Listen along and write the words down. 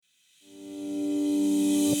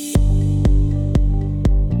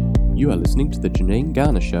You are listening to The Janine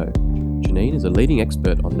Garner Show. Janine is a leading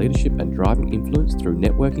expert on leadership and driving influence through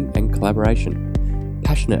networking and collaboration,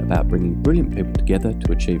 passionate about bringing brilliant people together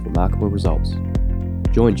to achieve remarkable results.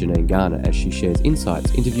 Join Janine Garner as she shares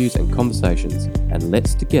insights, interviews and conversations, and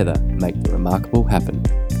let's together make the remarkable happen.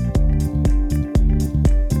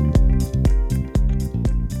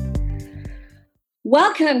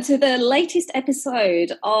 Welcome to the latest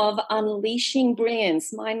episode of Unleashing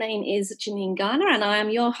Brilliance. My name is Janine Garner and I am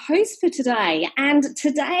your host for today. And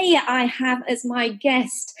today I have as my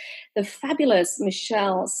guest the fabulous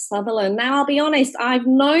Michelle Sutherland. Now, I'll be honest, I've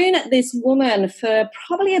known this woman for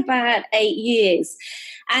probably about 8 years.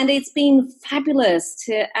 And it's been fabulous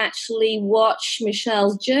to actually watch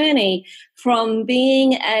Michelle's journey from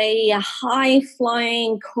being a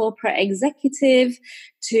high-flying corporate executive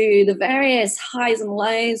to the various highs and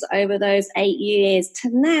lows over those 8 years to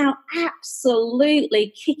now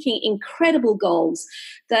absolutely kicking incredible goals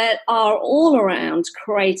that are all around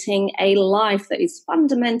creating a life that is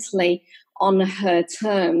fundamentally on her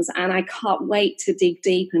terms. And I can't wait to dig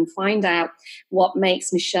deep and find out what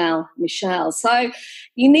makes Michelle Michelle. So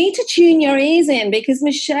you need to tune your ears in because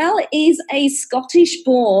Michelle is a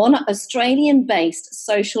Scottish-born, Australian-based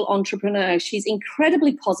social entrepreneur. She's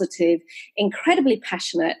incredibly positive, incredibly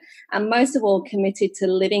passionate, and most of all committed to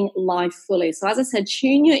living life fully. So as I said,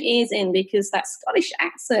 tune your ears in because that Scottish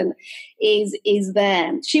accent is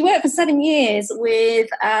there. She worked for 7 years with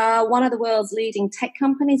one of the world's leading tech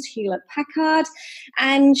companies, Hewlett Packard,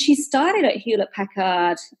 and she started at Hewlett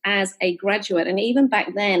Packard as a graduate and even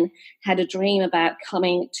back then had a dream about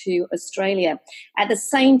coming to Australia. At the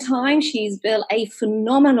same time, she's built a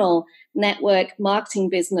phenomenal network marketing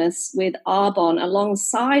business with Arbonne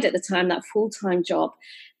alongside at the time that full-time job.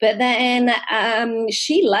 But then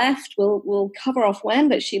she left, we'll cover off when,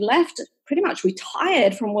 but she left pretty much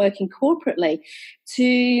retired from working corporately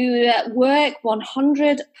to work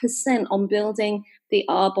 100% on building the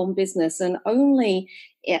Arbonne business. And only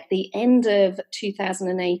at the end of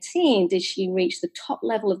 2018 did she reach the top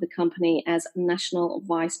level of the company as national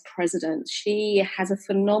vice president. She has a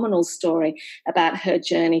phenomenal story about her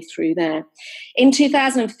journey through there. In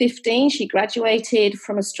 2015, she graduated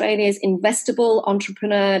from Australia's Investable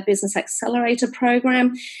Entrepreneur Business Accelerator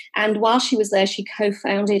program. And while she was there, she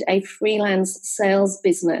co-founded a freelance sales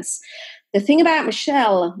business. The thing about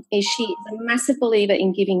Michelle is she is a massive believer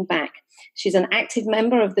in giving back. She's an active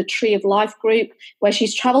member of the Tree of Life group where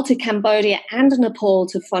she's traveled to Cambodia and Nepal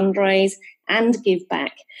to fundraise and give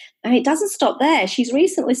back. And it doesn't stop there. She's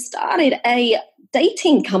recently started a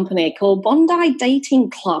dating company called Bondi Dating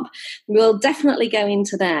Club. We'll definitely go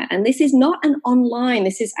into that. And this is not an online,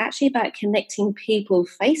 this is actually about connecting people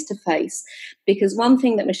face to face, because one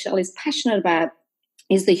thing that Michelle is passionate about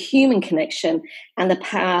is the human connection and the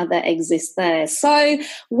power that exists there. So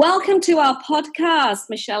welcome to our podcast,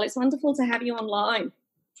 Michelle. It's wonderful to have you online.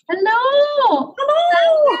 Hello.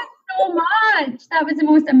 Hello. Thank you so much. That was the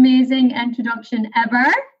most amazing introduction ever.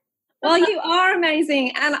 Well, you are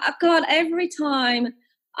amazing. And God, every time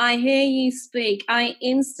I hear you speak, I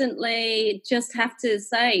instantly just have to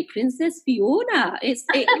say, Princess Fiona. It's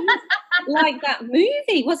like that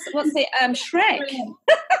movie. What's it? Shrek.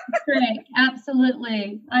 Shrek,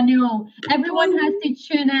 absolutely. I know. Everyone has to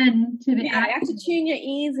tune in to the You have to tune your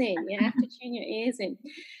ears in.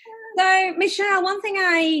 So, Michelle, one thing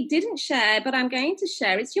I didn't share, but I'm going to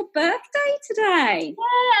share, it's your birthday today.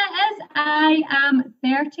 Yeah, it is. I am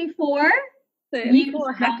 34.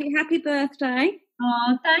 34. Happy birthday.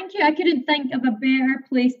 Oh, thank you. I couldn't think of a better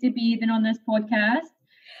place to be than on this podcast.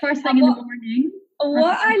 First thing in the morning.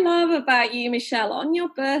 What I love about you, Michelle, on your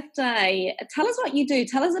birthday, tell us what you do.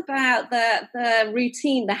 Tell us about the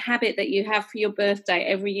routine, the habit that you have for your birthday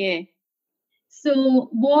every year. So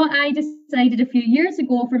what I decided a few years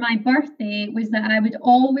ago for my birthday was that I would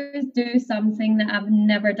always do something that I've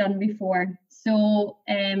never done before. So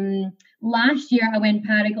last year I went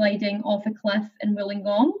paragliding off a cliff in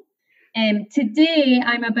Wollongong. Today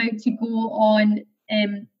I'm about to go on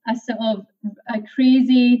a sort of a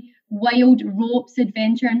crazy wild ropes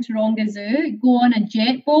adventure in Taronga Zoo, go on a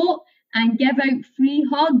jet boat and give out free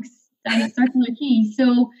hugs down at Circular Quay.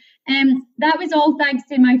 So that was all thanks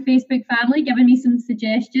to my Facebook family giving me some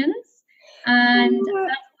suggestions, and that's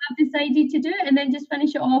what I've decided to do, and then just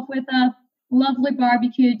finish it off with a lovely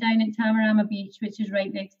barbecue down at Tamarama Beach, which is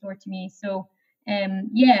right next door to me. So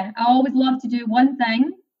I always love to do one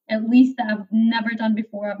thing at least that I've never done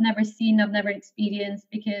before, I've never seen, I've never experienced,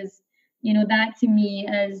 because that to me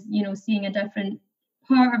is seeing a different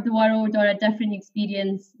part of the world or a different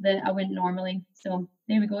experience that I wouldn't normally. So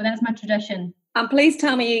there we go, that's my tradition. And please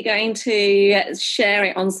tell me you're going to share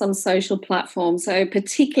it on some social platform, so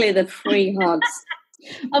particularly the free hugs.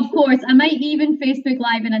 Of course, I might even Facebook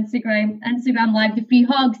Live and Instagram Live the free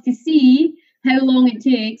hugs to see how long it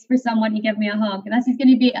takes for someone to give me a hug. This is going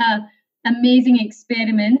to be an amazing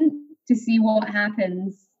experiment to see what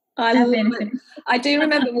happens. I love it. I do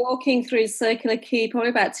remember walking through Circular Quay probably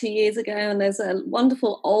about 2 years ago, and there's a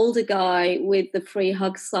wonderful older guy with the free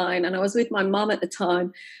hug sign, and I was with my mum at the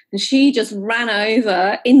time, and she just ran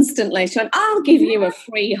over instantly. She went, "I'll give you a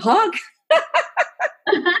free hug."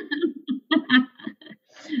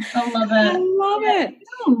 I love it. I love it.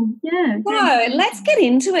 Oh, yeah. So let's get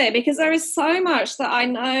into it, because there is so much that I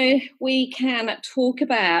know we can talk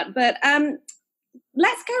about. But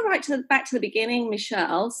let's go back to the beginning,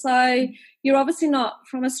 Michelle. So you're obviously not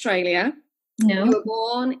from Australia. No. You were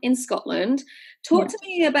born in Scotland. Talk to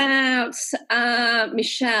me about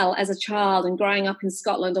Michelle as a child and growing up in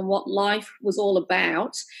Scotland and what life was all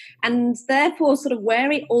about, and therefore sort of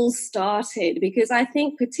where it all started, because I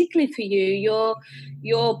think particularly for you,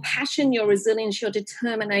 your passion, your resilience, your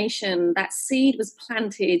determination, that seed was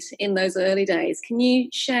planted in those early days. Can you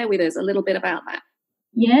share with us a little bit about that?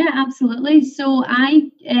 Yeah, absolutely. So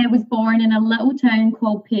I was born in a little town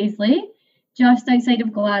called Paisley, just outside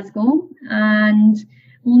of Glasgow, and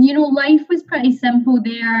life was pretty simple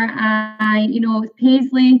there.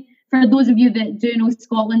 Paisley, for those of you that do know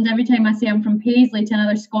Scotland, every time I say I'm from Paisley to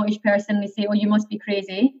another Scottish person, they say, "Oh, you must be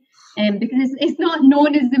crazy," because it's not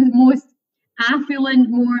known as the most affluent,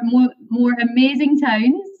 more amazing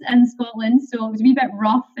towns in Scotland. So it was a wee bit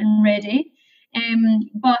rough and ready.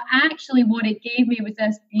 But actually what it gave me was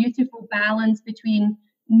this beautiful balance between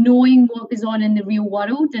knowing what goes on in the real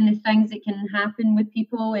world and the things that can happen with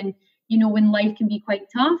people, and when life can be quite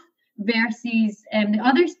tough, versus the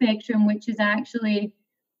other spectrum, which is actually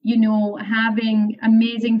having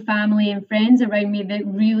amazing family and friends around me that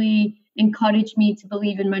really encouraged me to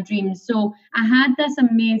believe in my dreams. So I had this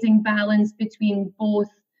amazing balance between both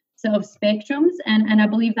sort of spectrums, and I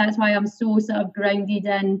believe that's why I'm so sort of grounded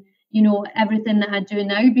in everything that I do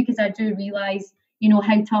now, because I do realize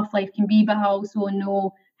how tough life can be, but I also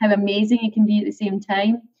know how amazing it can be at the same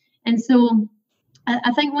time. And so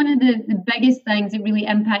I think one of the biggest things that really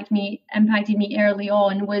impacted me early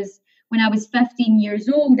on was when I was 15 years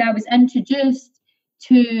old. I was introduced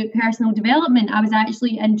to personal development. I was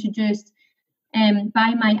actually introduced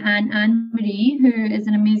by my Aunt Anne-Marie, who is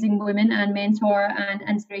an amazing woman and mentor and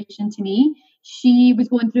inspiration to me. She was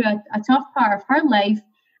going through a tough part of her life,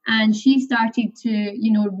 and she started to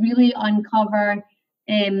really uncover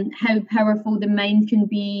how powerful the mind can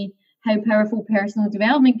be, how powerful personal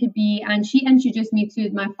development could be. And she introduced me to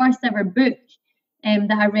my first ever book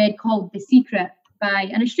that I read, called The Secret, by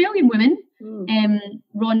an Australian woman,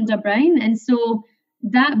 Rhonda Brown. And so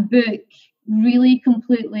that book really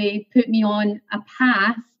completely put me on a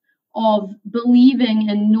path of believing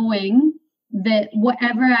and knowing that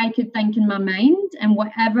whatever I could think in my mind, and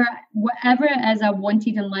whatever it is I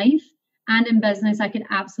wanted in life and in business, I could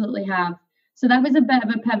absolutely have. So that was a bit of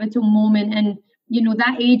a pivotal moment. And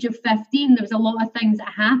that age of 15, there was a lot of things that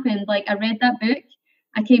happened. Like, I read that book,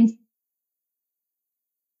 I came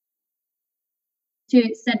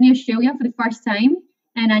to Sydney, Australia for the first time,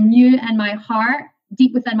 and I knew in my heart,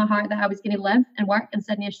 deep within my heart, that I was going to live and work in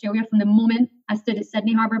Sydney, Australia from the moment I stood at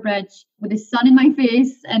Sydney Harbour Bridge with the sun in my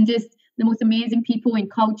face and just the most amazing people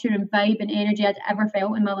and culture and vibe and energy I'd ever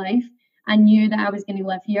felt in my life. I knew that I was going to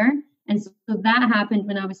live here. And so that happened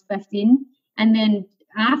when I was 15. And then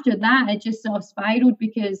after that, it just sort of spiraled,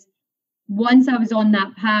 because once I was on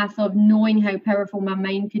that path of knowing how powerful my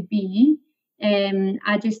mind could be,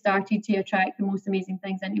 I just started to attract the most amazing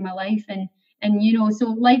things into my life. And so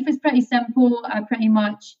life is pretty simple. I pretty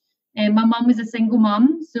much, my mum was a single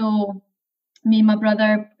mum. So me and my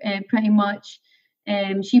brother pretty much,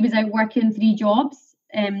 she was out working 3 jobs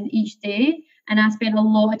each day, and I spent a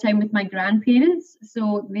lot of time with my grandparents.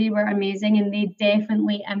 So they were amazing, and they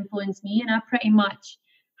definitely influenced me. And I pretty much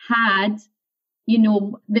had,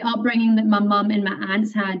 the upbringing that my mum and my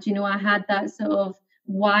aunts had. I had that sort of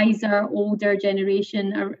wiser, older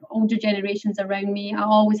generations around me. I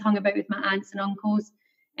always hung about with my aunts and uncles.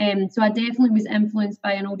 So I definitely was influenced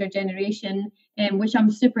by an older generation, which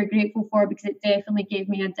I'm super grateful for, because it definitely gave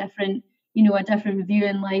me a different view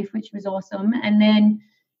in life, which was awesome. And then,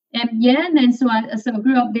 so I sort of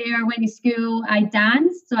grew up there, went to school, I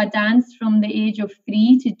danced. So I danced from the age of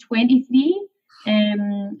 3 to 23.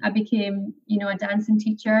 I became, a dancing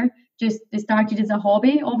teacher. Just started as a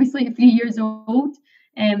hobby, obviously at 3 years old.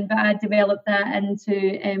 But I developed that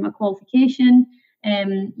into a qualification.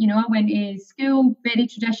 I went to school, very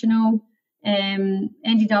traditional,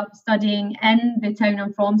 Ended up studying in the town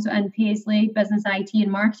I'm from, so in Paisley, business, IT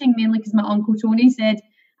and marketing, mainly because my uncle Tony said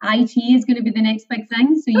IT is going to be the next big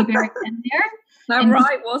thing, so you better get in there. How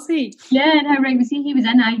right was he? Yeah, and how right was he? He was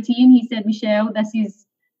in IT and he said, Michelle, this is,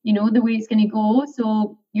 the way it's going to go.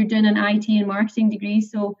 So you're doing an IT and marketing degree.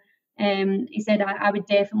 So he said, I would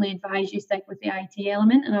definitely advise you stick with the IT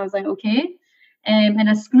element. And I was like, okay. And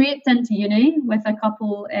I scraped into uni with a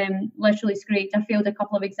couple, literally scraped. I failed a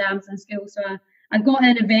couple of exams in school. So I got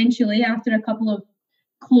in eventually after a couple of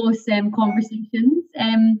close conversations.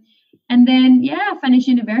 And then, I finished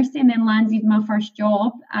university and then landed my first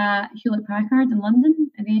job at Hewlett Packard in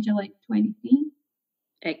London at the age of 23.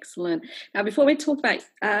 Excellent. Now, before we talk about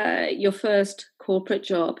your first corporate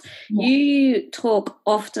job, you talk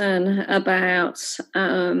often about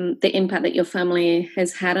the impact that your family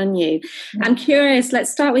has had on you. I'm curious,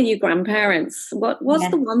 let's start with your grandparents. What's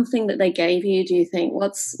the one thing that they gave you, do you think?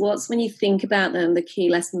 What's when you think about them, the key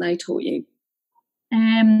lesson they taught you?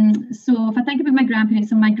 So if I think about my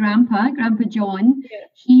grandparents, so my Grandpa John,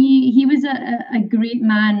 he was a great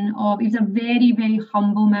man. He was a very, very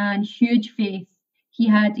humble man, huge faith. He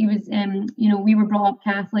was, we were brought up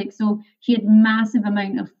Catholic, so he had massive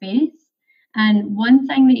amount of faith. And one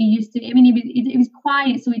thing that he used to, he was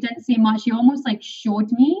quiet, so he didn't say much. He almost showed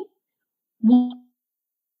me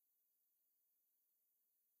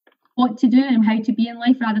what to do and how to be in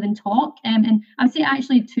life rather than talk. And I would say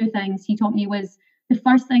actually two things he taught me was, the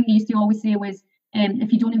first thing he used to always say was,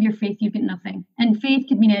 if you don't have your faith, you've got nothing. And faith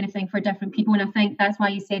could mean anything for different people. And I think that's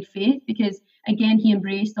why he said faith, because again, he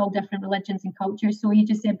embraced all different religions and cultures. So he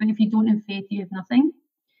just said, but if you don't have faith, you have nothing.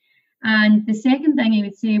 And the second thing he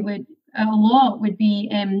would say would be,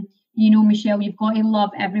 Michelle, you've got to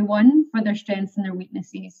love everyone for their strengths and their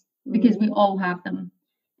weaknesses, because we all have them.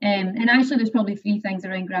 And actually, there's probably three things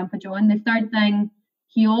around Grandpa John. The third thing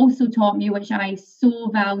he also taught me, which I so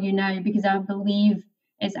value now, because I believe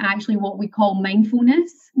is actually what we call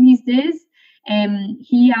mindfulness these days.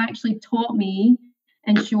 He actually taught me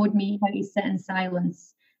and showed me how to sit in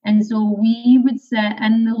silence. And so we would sit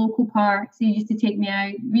in the local parks. He used to take me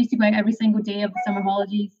out. We used to go out every single day of the summer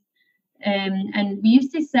holidays. And we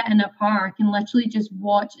used to sit in a park and literally just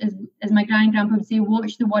watch, as my grandpa would say,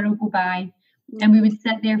 watch the world go by. And we would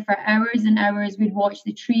sit there for hours and hours. We'd watch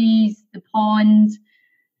the trees, the pond,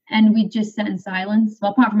 and we'd just sit in silence.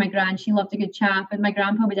 Well, apart from my gran, she loved a good chat, but my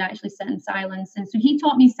grandpa would actually sit in silence. And so he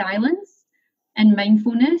taught me silence and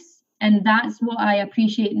mindfulness, and that's what I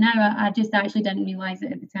appreciate now. I just actually didn't realise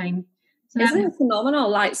it at the time. So isn't it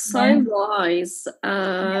phenomenal? So wise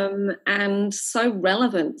and so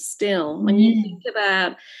relevant still. When you think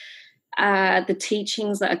about the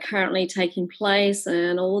teachings that are currently taking place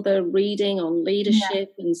and all the reading on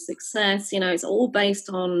leadership and success, it's all based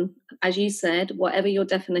on, as you said, whatever your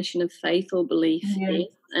definition of faith or belief is.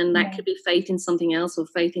 And that could be faith in something else or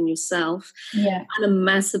faith in yourself. I'm a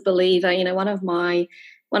massive believer. One of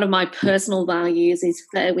my personal values is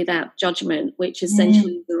fair without judgment, which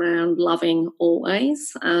essentially is around loving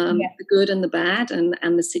always, the good and the bad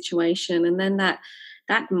and the situation. And then that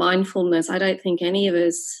mindfulness, I don't think any of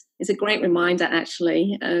us, is a great reminder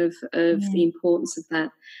actually of the importance of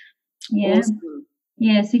that. Awesome.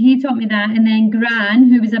 So he taught me that. And then Gran,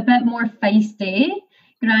 who was a bit more feisty,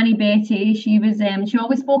 Granny Betty, she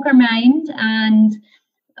always spoke her mind, and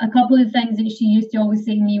a couple of things that she used to always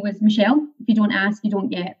say to me was, Michelle, if you don't ask, you don't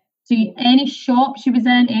get. So any shop she was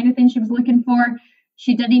in, anything she was looking for,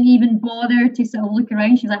 she didn't even bother to sort of look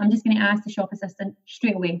around. She was like, I'm just going to ask the shop assistant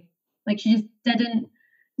straight away. She just didn't,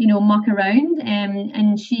 muck around.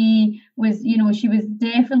 And she was, she was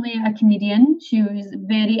definitely a comedian. She was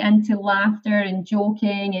very into laughter and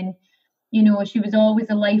joking, and, she was always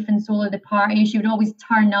the life and soul of the party. She would always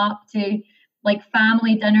turn up to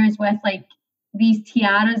family dinners with these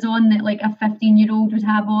tiaras on that a 15-year-old would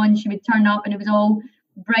have on. She would turn up and it was all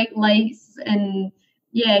bright lights, and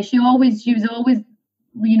she was always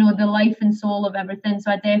the life and soul of everything. So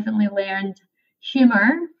I definitely learned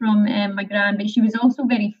humour from my gran, but she was also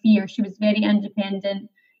very fierce. She was very independent.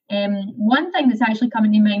 One thing that's actually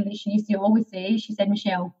coming to mind that she used to always say, she said,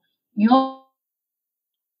 Michelle, you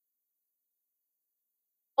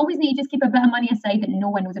always need to just keep a bit of money aside that no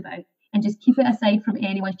one knows about, and just keep it aside from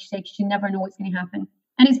anyone. She said, because you never know what's going to happen.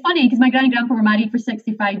 And it's funny because my gran and grandpa were married for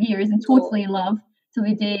 65 years and totally in love till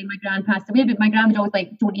the day my gran passed away. But my gran was always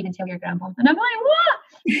like, don't even tell your grandpa. And I'm like, what?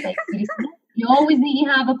 Seriously? You always need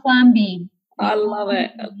to have a plan B. I love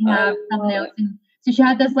it. Have something else. And so she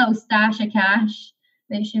had this little stash of cash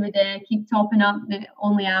that she would keep topping up that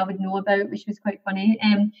only I would know about, which was quite funny.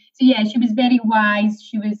 She was very wise.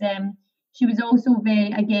 She was also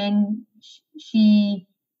very, again, she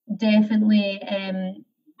definitely,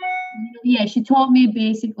 she taught me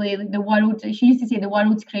basically like the world. She used to say the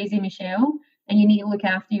world's crazy, Michelle, and you need to look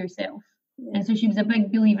after yourself. Yeah. And so she was a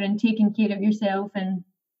big believer in taking care of yourself and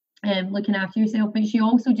looking after yourself. But she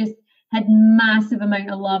also just had massive amount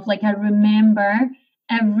of love. Like I remember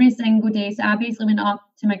every single day. So I basically went up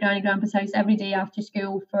to my granny grandpa's house every day after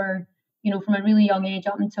school for, from a really young age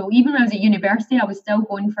up until even when I was at university, I was still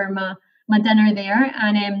going for my dinner there.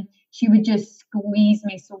 And she would just squeeze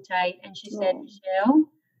me so tight. And she said, Michelle,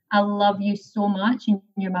 I love you so much and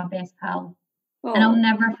you're my best pal. Oh. And I'll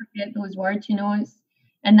never forget those words, it's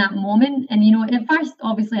in that moment. And, at first,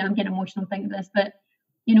 obviously, I'm getting emotional thinking of this, but,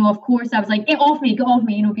 of course, I was like, get off me,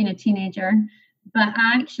 being a teenager. But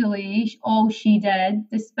actually, all she did,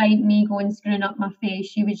 despite me going screwing up my face,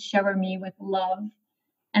 she would shower me with love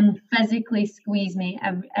and physically squeeze me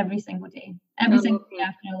every single day, every single day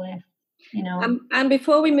after I left. And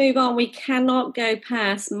before we move on, we cannot go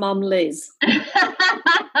past Mum Liz.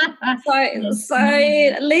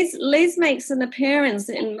 So Liz makes an appearance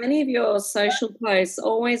in many of your social posts,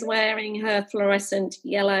 always wearing her fluorescent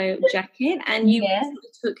yellow jacket, and you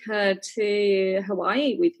took her to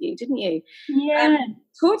Hawaii with you, didn't you? Yeah.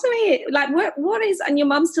 Talk to me, like what is, and your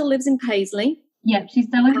mum still lives in Paisley? Yep, she's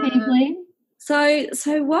still in Paisley. So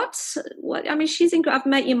what? I mean, I've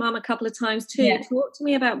met your mum a couple of times too. Yeah. Talk to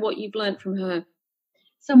me about what you've learned from her.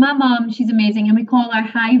 So my mum, she's amazing, and we call her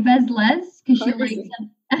High Vis Liz because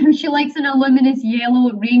she likes an luminous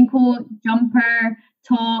yellow raincoat, jumper,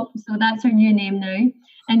 top. So that's her new name now.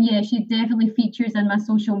 And yeah, she definitely features in my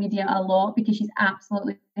social media a lot because she's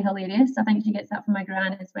absolutely hilarious. I think she gets that from my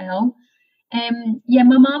gran as well. My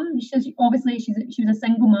mum, she was a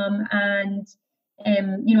single mum, and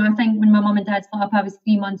I think when my mum and dad split up, I was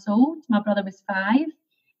 3 months old. My brother was 5.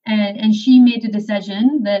 And she made a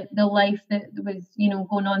decision that the life that was,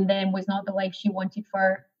 going on then was not the life she wanted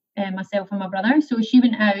for myself and my brother. So she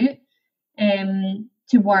went out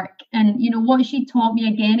to work. And, what she taught me,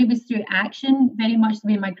 again, it was through action, very much the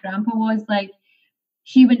way my grandpa was. Like,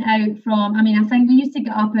 she went out I think we used to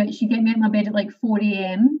get up she'd get me out of my bed at like 4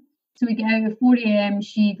 a.m. So we get out at 4 a.m.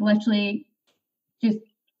 She'd literally just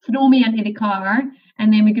throw me into the car,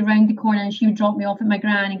 and then we go round the corner and she would drop me off at my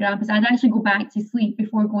gran and grandpa's. I'd actually go back to sleep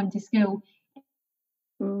before going to school.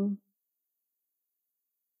 But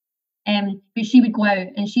she would go out,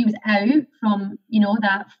 and she was out from,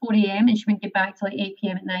 that 4 a.m. and she wouldn't get back till like 8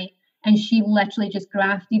 p.m. at night. And she literally just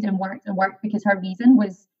grafted and worked because her reason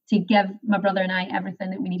was to give my brother and I everything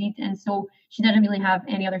that we needed. And so she didn't really have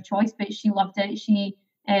any other choice, but she loved it. She,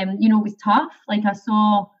 it was tough. Like I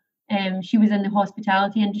saw, she was in the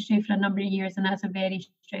hospitality industry for a number of years, and that's a very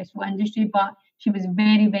stressful industry, but she was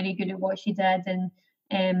very, very good at what she did. And,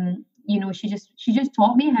 she just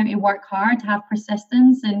taught me how to work hard, have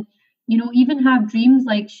persistence, and, even have dreams.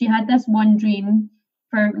 Like she had this one dream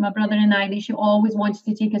for my brother and I that she always wanted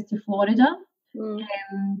to take us to Florida,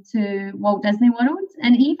 to Walt Disney World.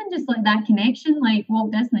 And even just like that connection, like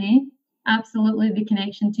Walt Disney, absolutely the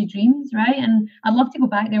connection to dreams, right? And I'd love to go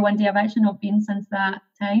back there one day. I've actually not been since that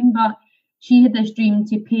time, but she had this dream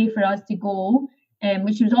to pay for us to go,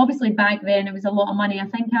 which was obviously back then, it was a lot of money. I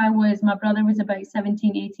think my brother was about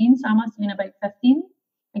 17, 18, so I must have been about 15,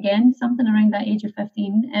 again, something around that age of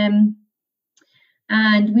 15.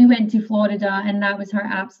 And we went to Florida, and that was her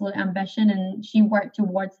absolute ambition, and she worked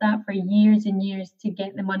towards that for years and years to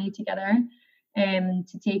get the money together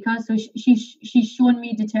to take us. So she's shown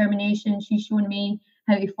me determination. She's shown me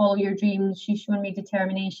how to follow your dreams. She's shown me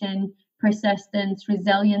determination, persistence,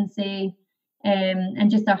 resiliency, and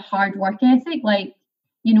just a hard work ethic. Like,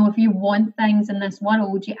 if you want things in this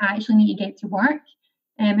world, you actually need to get to work.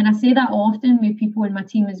 And I say that often with people in my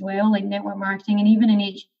team as well, like network marketing and even in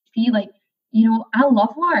HP. Like, I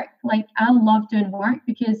love work. Like, I love doing work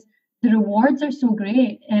because the rewards are so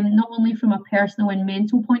great, not only from a personal and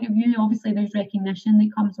mental point of view. Obviously, there's recognition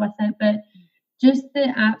that comes with it, but just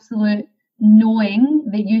the absolute knowing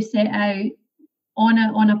that you set out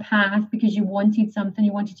on a path because you wanted something,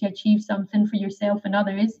 you wanted to achieve something for yourself and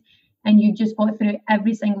others, and you just got through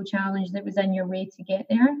every single challenge that was in your way to get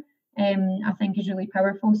there, I think is really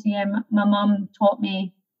powerful. So yeah, my mum taught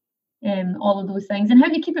me all of those things and how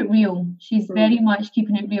to keep it real. She's very much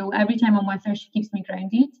keeping it real. Every time I'm with her, she keeps me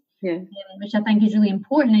grounded, which I think is really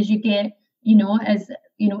important as you get, as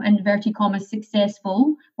inverted commas,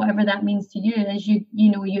 successful, whatever that means to you. As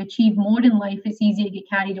you achieve more in life, it's easy to get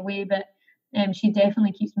carried away, but she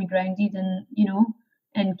definitely keeps me grounded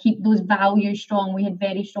and keep those values strong. We had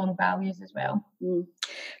very strong values as well.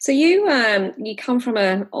 So you come from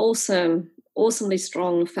an awesomely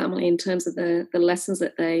strong family in terms of the lessons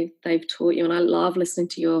that they've taught you, and I love listening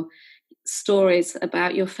to your stories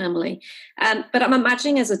about your family. But I'm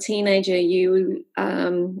imagining as a teenager, you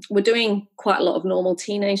were doing quite a lot of normal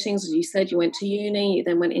teenage things. As you said, you went to uni, you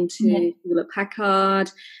then went into Hewlett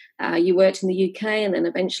Packard, you worked in the UK, and then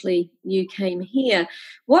eventually you came here.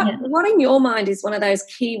 What in your mind is one of those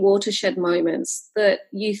key watershed moments that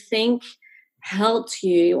you think helped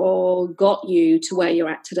you or got you to where you're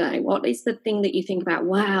at today? What is the thing that you think about,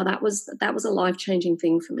 wow, that was a life-changing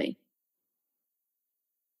thing for me?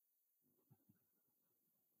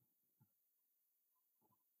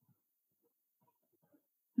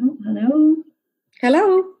 Oh, hello.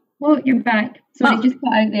 Hello. Oh, you're back. Sorry, just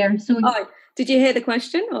got out there. So did you hear the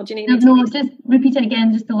question, or do you need me to? No, just repeat it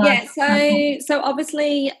again, just the last. Yeah, so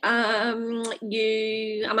obviously, I'm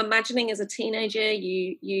imagining as a teenager,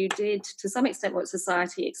 you did to some extent what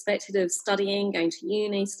society expected of studying, going to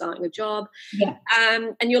uni, starting a job. Yeah.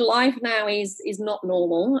 And your life now is not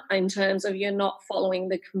normal in terms of you're not following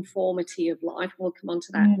the conformity of life. We'll come on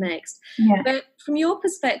to that next. Yeah. But from your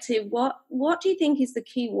perspective, what do you think is the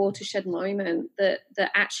key watershed moment that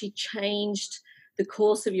actually changed the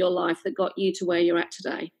course of your life that got you to where you're at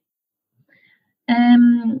today?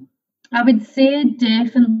 I would say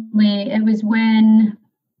definitely it was when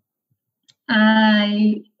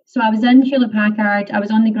I was in Hewlett Packard. I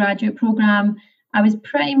was on the graduate program. I was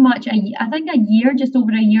pretty much just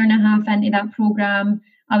over a year and a half into that program.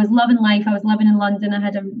 I was loving life. I was living in London. I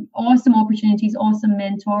had awesome opportunities, awesome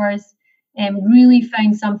mentors, and really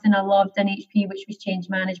found something I loved in HP, which was change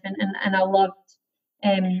management, and I loved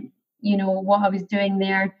what I was doing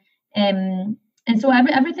there. And so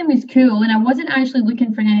everything was cool, and I wasn't actually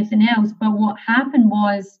looking for anything else. But what happened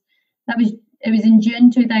was it was in June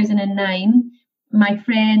 2009. My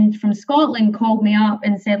friend from Scotland called me up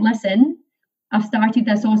and said, "Listen, I've started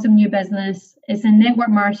this awesome new business. It's in network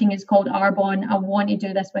marketing. It's called Arbonne. I want to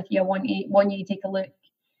do this with you. I want you to take a look."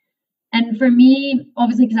 And for me,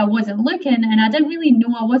 obviously, because I wasn't looking and I didn't really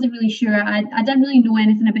know, I wasn't really sure. I didn't really know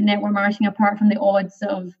anything about network marketing apart from the odds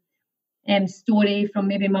of story from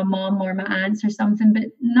maybe my mum or my aunts or something, but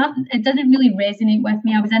it didn't really resonate with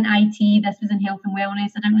me. I was in IT, this was in health and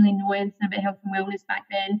wellness. I didn't really know anything about health and wellness back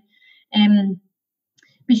then.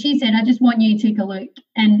 But she said, "I just want you to take a look."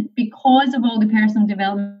 And because of all the personal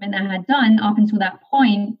development I had done up until that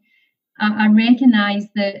point, I recognised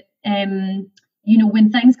that when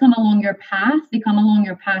things come along your path, they come along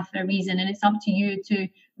your path for a reason, and it's up to you to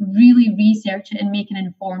really research it and make an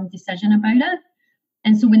informed decision about it.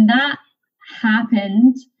 And so when that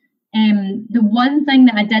happened, the one thing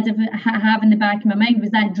that I did have in the back of my mind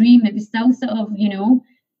was that dream. It was still sort of,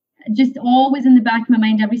 just always in the back of my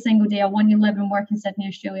mind every single day. I want to live and work in Sydney,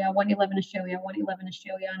 Australia. I want to live in Australia. I want to live in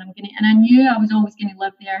Australia, and I knew I was always going to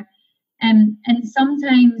live there. And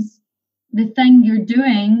sometimes the thing you're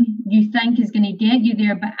doing, you think is going to get you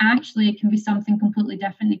there, but actually it can be something completely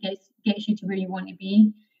different that gets you to where you want to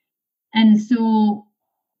be. And so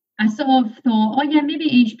I sort of thought, oh yeah, maybe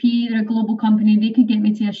HP, they're a global company, they could get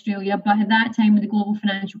me to Australia. But at that time with the global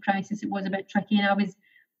financial crisis, it was a bit tricky, and I was,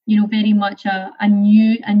 very much a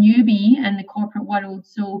newbie in the corporate world.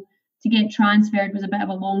 So to get transferred was a bit of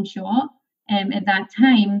a long shot at that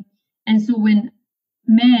time. And so when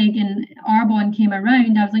Meg and Arbonne came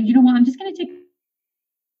around, I was like, you know what, I'm just going to take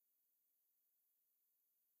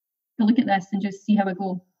a look at this and just see how I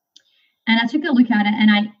go. And I took a look at it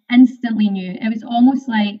and I instantly knew. It was almost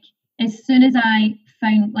like as soon as I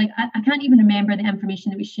found, I can't even remember the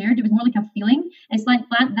information that was shared. It was more like a feeling. It's like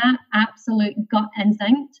that absolute gut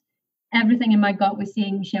instinct. Everything in my gut was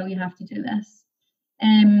saying, "Michelle, you have to do this."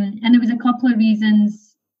 And there was a couple of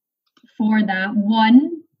reasons for that.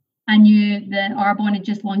 One, I knew that Arbonne had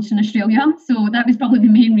just launched in Australia. So that was probably the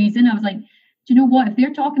main reason. I was like, do you know what? If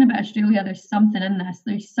they're talking about Australia, there's something in this.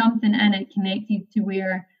 There's something in it connected to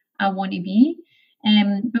where I want to be.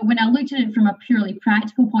 But when I looked at it from a purely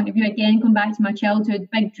practical point of view, again, going back to my childhood,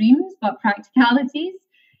 big dreams, but practicalities,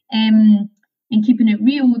 and keeping it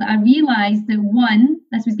real, I realised that one,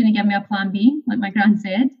 this was going to give me a plan B, like my gran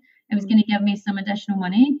said. It was going to give me some additional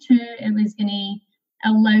money. Two, it was going to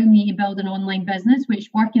allow me to build an online business, which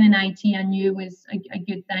working in IT I knew was a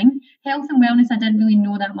good thing. Health and wellness I didn't really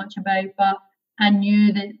know that much about, but I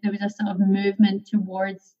knew that there was a sort of movement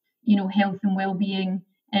towards, health and well-being.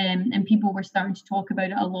 And people were starting to talk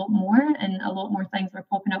about it a lot more, and a lot more things were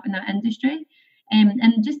popping up in that industry.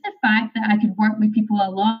 And just the fact that I could work with people I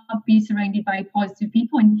love, be surrounded by positive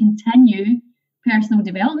people, and continue personal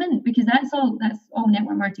development, because that's all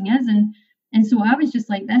network marketing is. And so I was just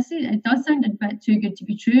like, it does sound a bit too good to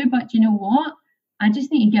be true, but you know what? I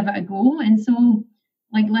just need to give it a go. And so,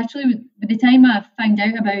 literally, by the time I found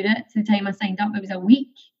out about it to the time I signed up, it was a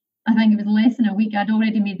week. I think it was less than a week, I'd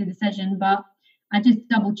already made the decision, but I just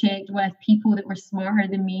double checked with people that were smarter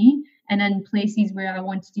than me and in places where I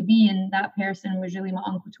wanted to be. And that person was really my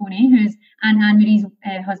Uncle Tony, who's Anne-Marie's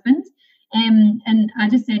husband. And I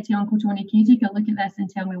just said to Uncle Tony, can you take a look at this and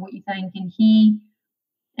tell me what you think? And he,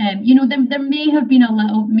 there may have been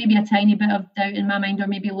maybe a tiny bit of doubt in my mind, or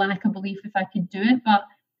maybe lack of belief if I could do it, but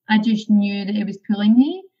I just knew that it was pulling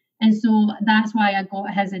me. And so that's why I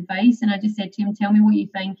got his advice. And I just said to him, tell me what you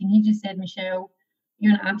think. And he just said, Michelle,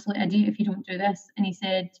 you're an absolute idiot if you don't do this. And he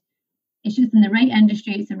said, it's just in the right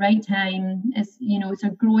industry, it's the right time, it's a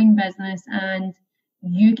growing business, and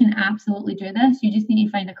you can absolutely do this. You just need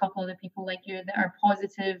to find a couple other people like you that are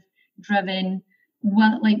positive, driven,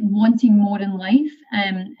 wanting more in life,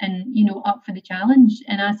 and up for the challenge.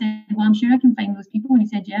 And I said, well, I'm sure I can find those people. And he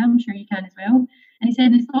said, yeah, I'm sure you can as well. And he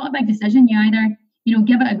said, it's not a big decision. You either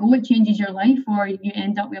give it a go, it changes your life, or you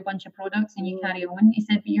end up with a bunch of products and you carry on. He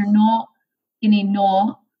said, but you're not going to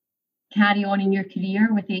not carry on in your career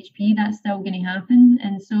with HP. That's still going to happen.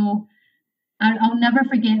 And so I'll never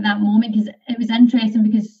forget that moment, because it was interesting,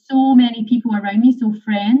 because so many people around me, so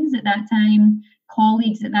friends at that time,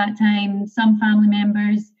 colleagues at that time, some family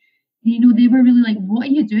members, they were really like, what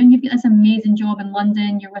are you doing? You've got this amazing job in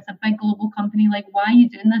London, you're with a big global company, like, why are you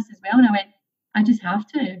doing this as well? And I went, I just have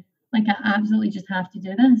to. Like, I absolutely just have to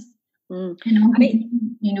do this. And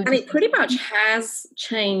it pretty much has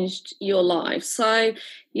changed your life. So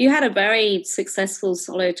you had a very successful,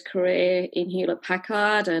 solid career in Hewlett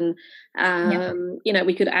Packard, and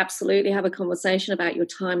we could absolutely have a conversation about your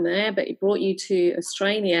time there, but it brought you to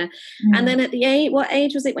Australia. And then what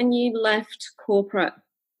age was it when you left corporate?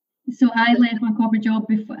 So I left my corporate job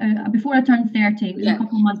before I turned 30. It was a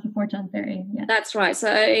couple of months before I turned 30. Yeah. That's right.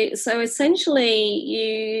 So essentially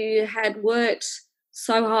you had worked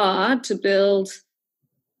so hard to build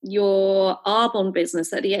your Arbonne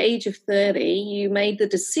business. At the age of 30, you made the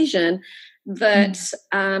decision that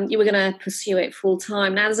you were going to pursue it full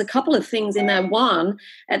time. Now, there's a couple of things in there. One,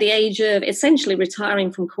 at the age of essentially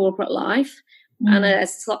retiring from corporate life, and a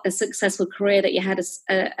successful career that you had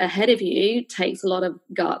ahead of you takes a lot of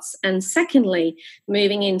guts. And secondly,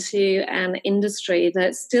 moving into an industry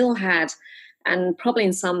that still had, and probably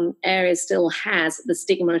in some areas still has, the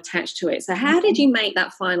stigma attached to it. So how did you make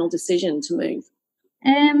that final decision to move?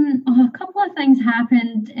 A couple of things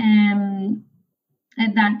happened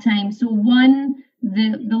at that time. So one,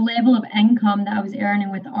 the level of income that I was earning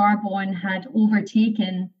with Arbonne had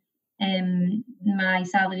overtaken my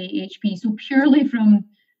salary at HP. So purely from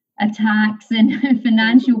a tax and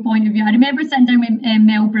financial point of view, I remember sitting down with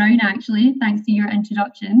Mel Brown, actually, thanks to your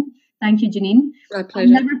introduction. Thank you, Janine. My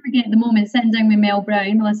pleasure. I'll never forget the moment sitting down with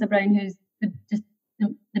Melissa Brown, who's just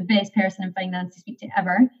the best person in finance to speak to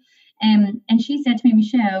ever. And she said to me,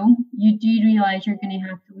 Michelle, you do realise you're going to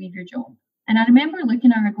have to leave your job. And I remember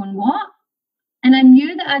looking at her going, what? And I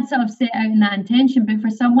knew that I'd sort of set out in that intention, but for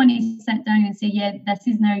someone to sit down and say, yeah, this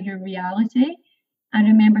is now your reality, I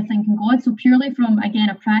remember thinking, God, so purely from, again,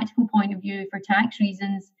 a practical point of view, for tax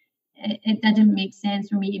reasons, it didn't make sense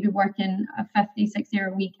for me to be working a 50,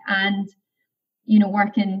 60-hour week and,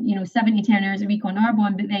 working, 70, 10 hours a week on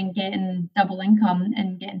Arbonne, but then getting double income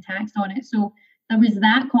and getting taxed on it. So there was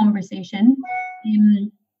that conversation.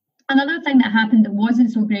 Another thing that happened that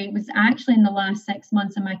wasn't so great was actually in the last 6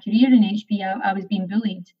 months of my career in HP, I was being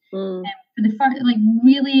bullied. For the first,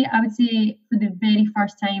 really, I would say for the very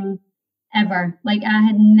first time ever. Like, I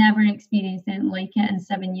had never experienced anything like it in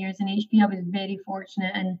 7 years in HP. I was very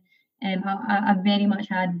fortunate, and I very much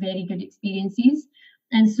had very good experiences.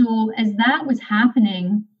 And so as that was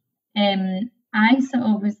happening, I sort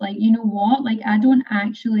of was like, you know what? Like, I don't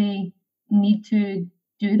actually need to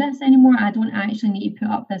do this anymore. I don't actually need to put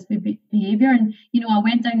up this behavior. And I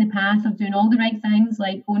went down the path of doing all the right things,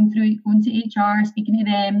 like going to HR, speaking to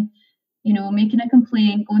them, making a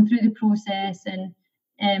complaint, going through the process. And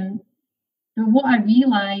but what I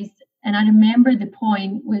realized, and I remember the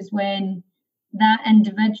point, was when that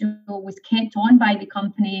individual was kept on by the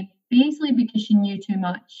company basically because she knew too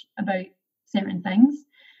much about certain things,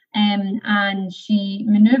 and she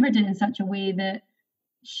maneuvered it in such a way that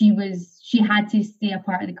she had to stay a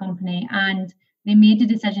part of the company, and they made the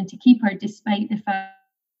decision to keep her despite the fact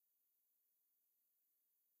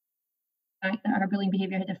that her bullying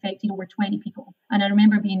behaviour had affected over 20 people. And I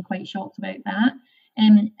remember being quite shocked about that.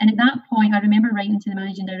 And at that point, I remember writing to the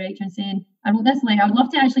managing director and saying, I wrote this letter. I would love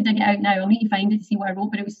to actually dig it out now. I'll need to find it to see what I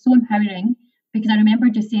wrote, but it was so empowering, because I remember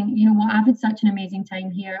just saying, you know what, I've had such an amazing time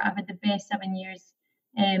here. I've had the best 7 years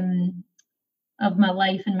of my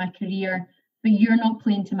life and my career, but you're not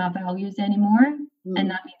playing to my values anymore, and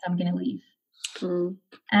that means I'm going to leave.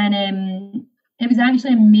 And it was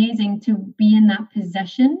actually amazing to be in that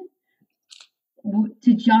position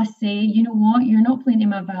to just say, you know what, you're not playing to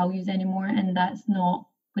my values anymore, and that's not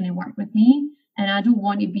going to work with me. And I don't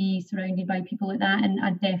want to be surrounded by people like that, and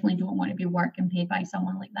I definitely don't want to be worked and paid by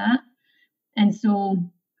someone like that. And so,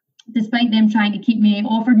 despite them trying to keep me,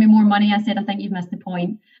 offered me more money, I said, I think you've missed the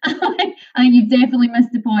point. I think you've definitely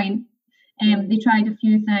missed the point. They tried a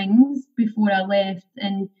few things before I left,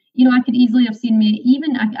 and you know, I could easily have seen me,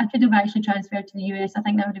 even I could have actually transferred to the US. I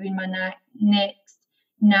think that would have been my next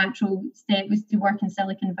natural step, was to work in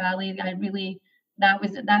Silicon Valley. And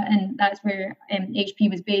that's where HP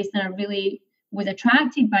was based, and I really was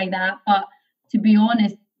attracted by that. But to be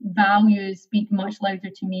honest, values speak much louder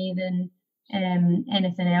to me than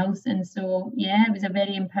anything else. And so, yeah, it was a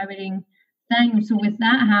very empowering thing. So with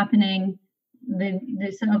that happening,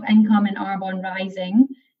 the sort of income in Arbonne rising,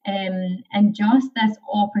 and just this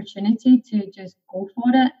opportunity to just go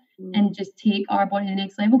for it and just take Arbonne to the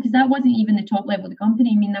next level, because that wasn't even the top level of the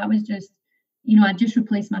company. I mean, that was just, you know, I just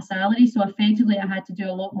replaced my salary, so effectively I had to do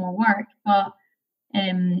a lot more work, but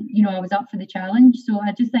you know, I was up for the challenge. So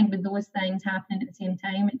I just think with those things happening at the same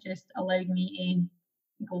time, it just allowed me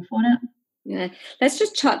to go for it. Yeah, let's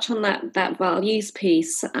just touch on that values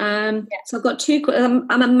piece. So I've got two.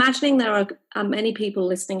 I'm imagining there are many people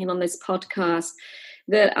listening in on this podcast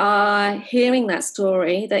that are hearing that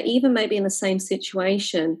story, that even maybe in the same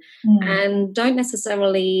situation and don't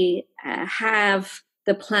necessarily have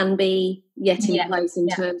the plan B yet in place in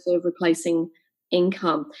terms of replacing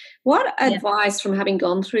income. What advice, from having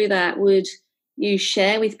gone through that, would you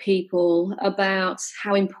share with people about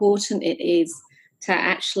how important it is to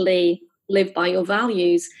actually live by your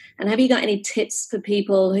values? And have you got any tips for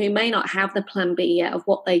people who may not have the plan B yet of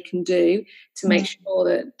what they can do to make sure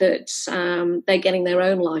that they're getting their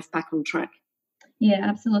own life back on track? Yeah,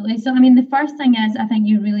 absolutely. So, I mean, the first thing is, I think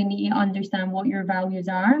you really need to understand what your values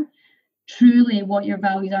are, truly what your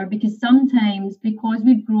values are, because sometimes, because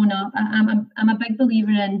we've grown up, I'm a big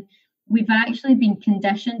believer in, we've actually been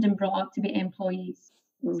conditioned and brought up to be employees.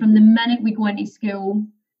 From the minute we go into school,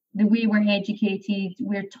 the way we're educated,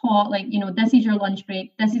 we're taught, like, you know, this is your lunch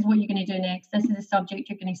break, this is what you're going to do next, this is the subject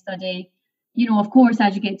you're going to study. You know, of course,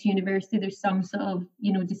 as you get to university, there's some sort of,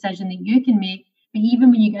 you know, decision that you can make. But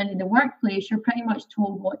even when you get into the workplace, you're pretty much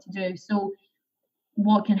told what to do. So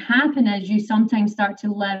what can happen is you sometimes start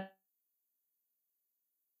to live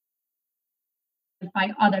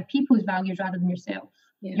by other people's values rather than yourself.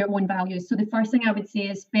 Your own values. So the first thing I would say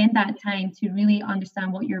is spend that time to really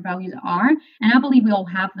understand what your values are. And I believe we all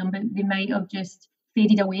have them, but they might have just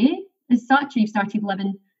faded away as such, or you've started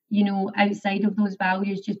living, you know, outside of those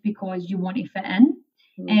values just because you want to fit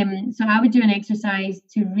in. So I would do an exercise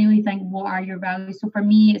to really think, what are your values? So for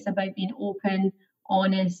me, it's about being open,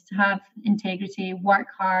 honest, have integrity, work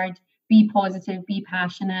hard, be positive, be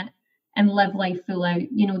passionate, and live life full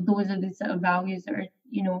out. You know, those are the sort of values that are,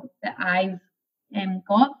 you know, that I've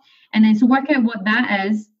got. And then so work out what that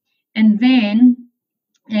is, and then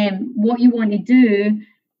what you want to do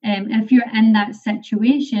if you're in that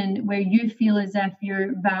situation where you feel as if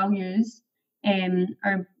your values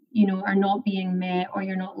are, you know, are not being met, or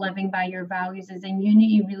you're not living by your values, is then you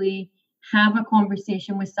need to really have a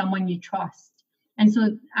conversation with someone you trust. And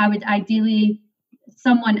so I would ideally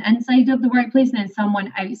someone inside of the workplace and then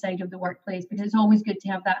someone outside of the workplace, because it's always good to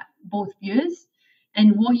have that both views.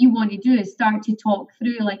 And what you want to do is start to talk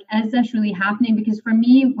through, like, is this really happening? Because for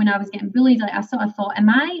me, when I was getting bullied, like, I sort of thought, am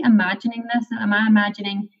I imagining this? Am I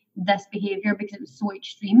imagining this behavior? Because it was so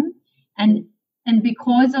extreme. And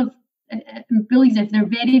because of bullies, if they're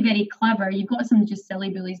very, very clever, you've got some just silly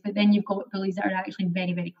bullies, but then you've got bullies that are actually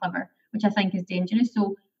very, very clever, which I think is dangerous.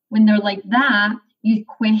 So when they're like that, you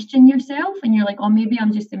question yourself and you're like, oh, maybe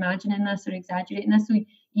I'm just imagining this or exaggerating this. So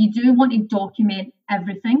you do want to document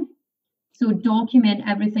everything. So document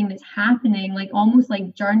everything that's happening, like almost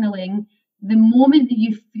like journaling. The moment that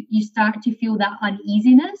you start to feel that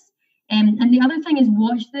uneasiness, and the other thing is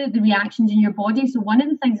watch the reactions in your body. So one of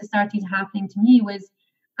the things that started happening to me was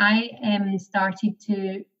I started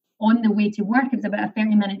to, on the way to work, it was about a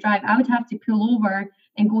 30-minute drive, I would have to pull over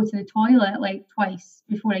and go to the toilet like twice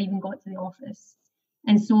before I even got to the office.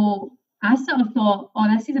 And so I sort of thought,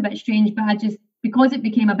 oh, this is a bit strange, but I just, because it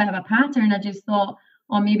became a bit of a pattern, I just thought,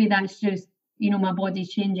 oh, maybe that's just, you know, my body's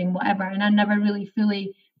changing, whatever. And I never really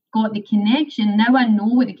fully got the connection. Now I know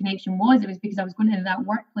what the connection was. It was because I was going into that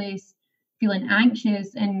workplace feeling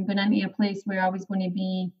anxious and going into a place where I was going to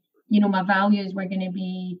be, you know, my values were going to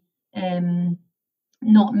be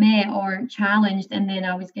not met or challenged. And then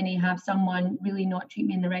I was going to have someone really not treat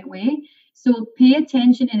me in the right way. So pay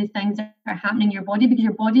attention to the things that are happening in your body, because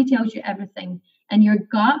your body tells you everything. and your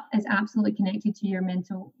gut is absolutely connected to your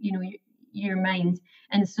mental, your mind.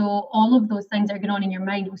 And so all of those things that are going on in your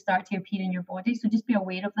mind will start to appear in your body. So just be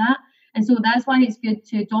aware of that. And so that's why it's good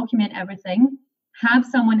to document everything. Have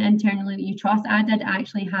someone internally that you trust. I did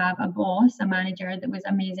actually have a boss, a manager that was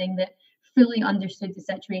amazing, that fully understood the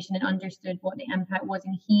situation and understood what the impact was.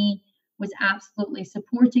 And he was absolutely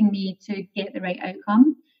supporting me to get the right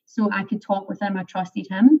outcome. So I could talk with him. I trusted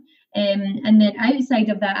him. And then outside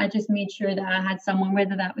of that, I just made sure that I had someone,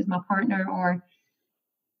 whether that was my partner or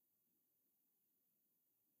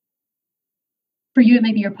for you, it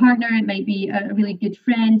might be your partner, it might be a really good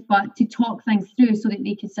friend, but to talk things through so that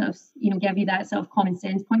they could sort of, give you that sort of common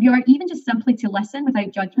sense point of view, or even just simply to listen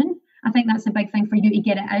without judgment. I think that's a big thing for you to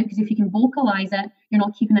get it out, because if you can vocalize it, you're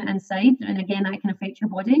not keeping it inside. And again, that can affect your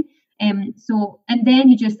body. And then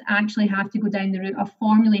you just actually have to go down the route of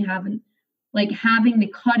formally having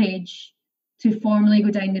the courage to formally go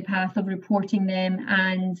down the path of reporting them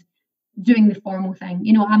and doing the formal thing.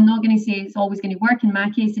 I'm not going to say it's always going to work. In my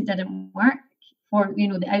case, it didn't work. For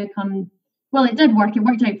the outcome, well, it did work. It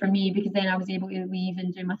worked out for me because then I was able to leave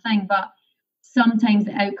and do my thing. But sometimes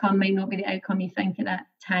the outcome might not be the outcome you think at that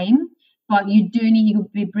time. But you do need to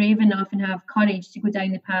be brave enough and have courage to go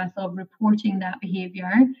down the path of reporting that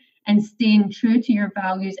behaviour and staying true to your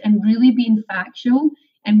values and really being factual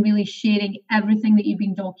and really sharing everything that you've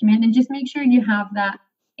been documenting. And just make sure you have that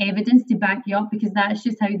evidence to back you up, because that's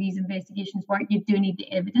just how these investigations work. You do need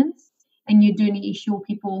the evidence, and you do need to show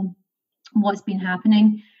people what's been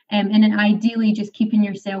happening, and then ideally just keeping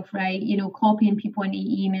yourself right, copying people into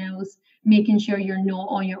emails, making sure you're not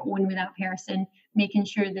on your own with that person, making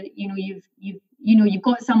sure that you've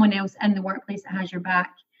got someone else in the workplace that has your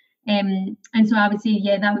back. And so I would say,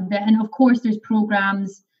 that would be, and of course there's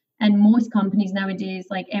programs in most companies nowadays,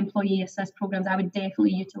 like employee assist programs. I would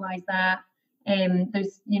definitely utilize that.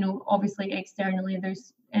 There's obviously externally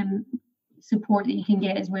there's support that you can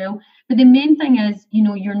get as well, but the main thing is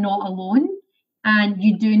you're not alone, and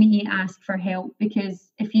you do need to ask for help,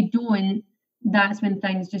 because if you don't, that's when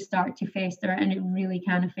things just start to fester and it really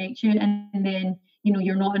can affect you, and then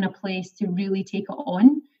you're not in a place to really take it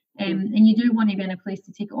on, and you do want to be in a place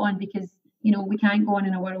to take it on, because we can't go on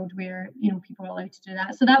in a world where people are allowed to do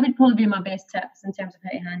that. So that would probably be my best tips in terms of how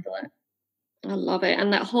to handle it. I love it.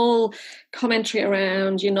 And that whole commentary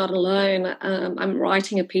around you're not alone. I'm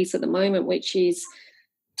writing a piece at the moment which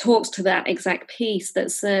talks to that exact piece,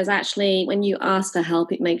 that says actually when you ask for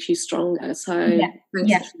help, it makes you stronger. So thanks for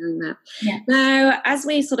sharing that. Yeah. Now, as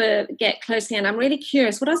we sort of get close to the end, I'm really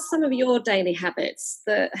curious, what are some of your daily habits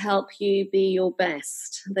that help you be your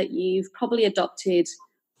best, that you've probably adopted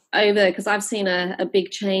over, because I've seen a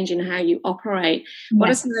big change in how you operate. What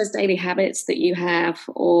are some of those daily habits that you have,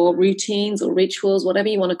 or routines or rituals, whatever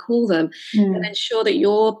you want to call them, and ensure that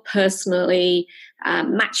you're personally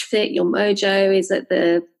match fit, your mojo is at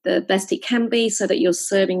the best it can be, so that you're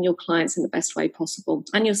serving your clients in the best way possible,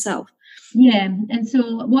 and yourself? Yeah, and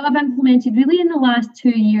so what I've implemented really in the last 2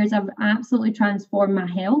 years, I've absolutely transformed my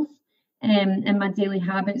health and my daily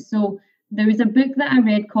habits. So there was a book that I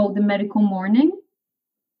read called The Miracle Morning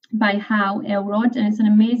by Hal Elrod, and it's an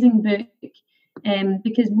amazing book,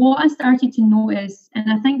 because what I started to notice,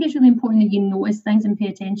 and I think it's really important that you notice things and pay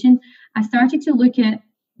attention, I started to look at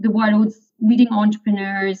the world's leading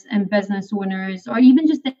entrepreneurs and business owners, or even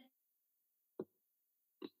just the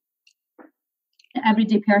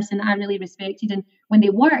everyday person I really respected, and when they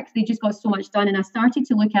worked, they just got so much done. And I started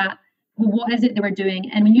to look at, well, what is it they were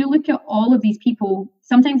doing? And when you look at all of these people,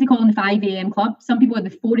 sometimes they call them the 5 a.m. club, some people are the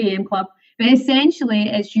 4 a.m. club, but essentially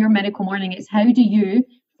it's your miracle morning. It's how do you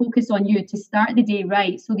focus on you to start the day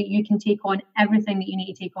right, so that you can take on everything that you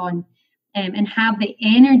need to take on, and have the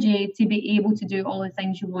energy to be able to do all the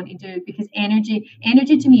things you want to do. Because energy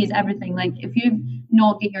to me is everything. Like, if you've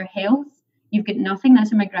not got your health, you've got nothing.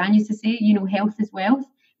 That's what my gran used to say, health is wealth.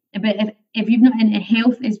 But if you've not, and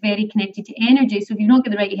health is very connected to energy. So if you've not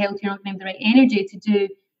got the right health, you're not going to have the right energy to do,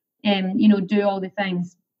 do all the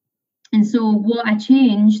things. And so what I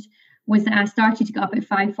changed was that I started to get up at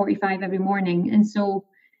 5:45 every morning. And so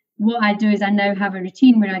what I do is I now have a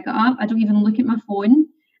routine where I get up, I don't even look at my phone.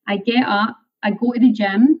 I get up, I go to the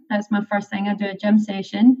gym. That's my first thing. I do a gym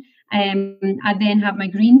session. I then have my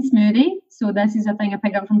green smoothie. So this is a thing I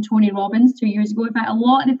picked up from Tony Robbins 2 years ago. In fact, a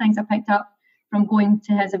lot of the things I picked up from going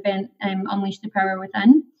to his event, Unleash the Power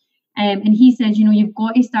Within. And he says, you've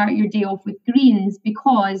got to start your day off with greens,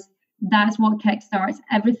 because that's what kickstarts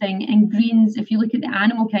everything. And greens, if you look at the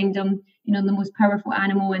animal kingdom, the most powerful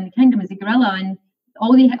animal in the kingdom is the gorilla, and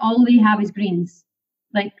all they have is greens.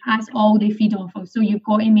 Like, that's all they feed off of. So you've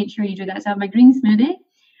got to make sure you do that. So I have my green smoothie.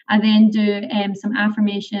 I then do some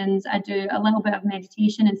affirmations. I do a little bit of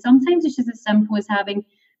meditation, and sometimes it's just as simple as having,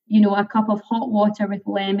 a cup of hot water with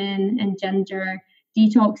lemon and ginger,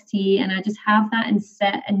 detox tea, and I just have that and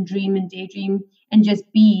sit and dream and daydream and just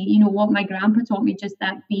be, what my grandpa taught me, just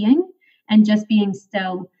that being and just being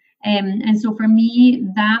still. And so for me,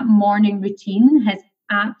 that morning routine has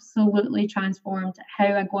absolutely transformed how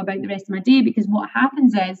I go about the rest of my day, because what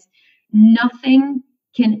happens is nothing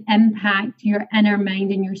can impact your inner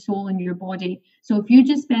mind and your soul and your body. So if you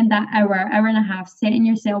just spend that hour and a half setting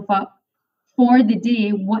yourself up for the day,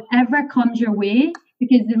 whatever comes your way,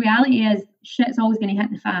 because the reality is shit's always going to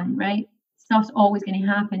hit the fan, right? Stuff's always going to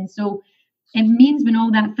happen. So it means when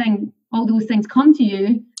all those things come to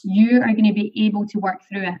you, you are going to be able to work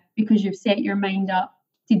through it because you've set your mind up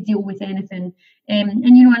to deal with anything. And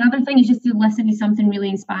another thing is just to listen to something really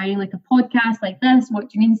inspiring, like a podcast like this, what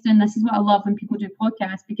Janine's doing. This is what I love when people do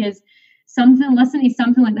podcasts, because listening to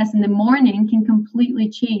something like this in the morning can completely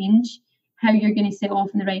change how you're going to set off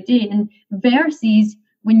in the right day. And versus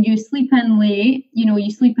when you sleep in late,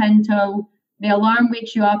 you sleep in till the alarm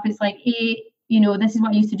wakes you up, it's like 8, this is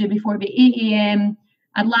what I used to do before, it'd be 8 a.m.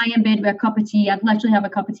 I'd lie in bed with a cup of tea. I'd literally have a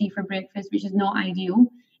cup of tea for breakfast, which is not ideal.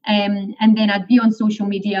 And then I'd be on social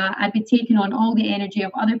media. I'd be taking on all the energy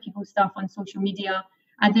of other people's stuff on social media.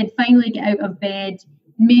 I'd then finally get out of bed,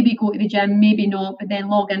 maybe go to the gym, maybe not, but then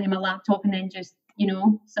log into my laptop and then just,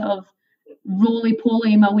 sort of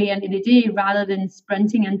roly-poly my way into the day rather than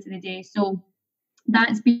sprinting into the day. So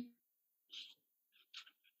that's been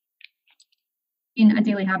a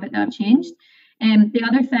daily habit that I've changed. The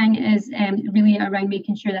other thing is really around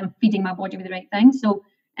making sure that I'm feeding my body with the right things. So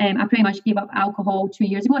I pretty much gave up alcohol 2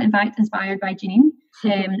 years ago, in fact, inspired by Janine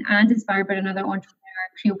and inspired by another entrepreneur,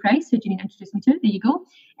 Creel Price, who Janine introduced me to. There you go.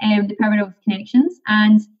 The Power of Connections.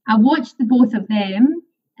 And I watched the both of them,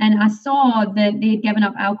 and I saw that they'd given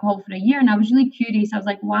up alcohol for a year, and I was really curious. I was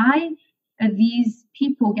like, why are these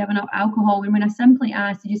people giving up alcohol? And when I simply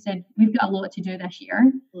asked, they just said, we've got a lot to do this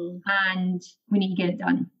year and we need to get it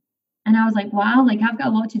done. And I was like, wow, I've got a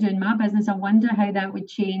lot to do in my business. I wonder how that would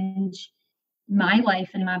change my life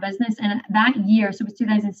and my business. And that year, so it was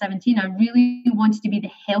 2017, I really wanted to be the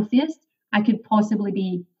healthiest I could possibly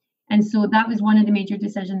be. And so that was one of the major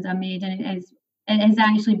decisions I made. And it has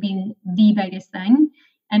actually been the biggest thing.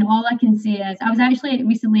 And all I can say is, I was actually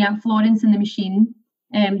recently at Florence in the Machine,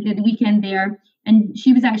 the weekend there, and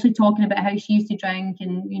she was actually talking about how she used to drink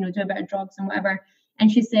and, do a bit of drugs and whatever. And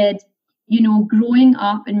she said, growing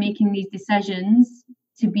up and making these decisions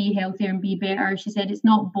to be healthier and be better, she said, it's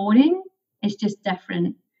not boring, it's just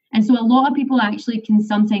different. And so a lot of people actually can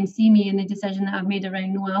sometimes see me in the decision that I've made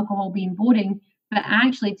around no alcohol being boring, but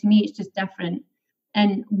actually to me, it's just different.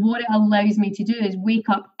 And what it allows me to do is wake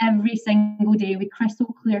up every single day with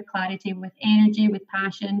crystal clear clarity, with energy, with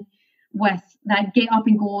passion, with that get up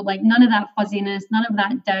and go, like none of that fuzziness, none of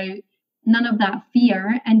that doubt, none of that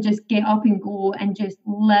fear, and just get up and go and just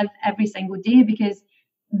live every single day, because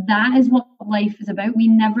that is what life is about. We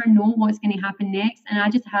never know what's going to happen next. And I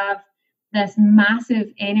just have this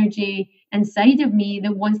massive energy inside of me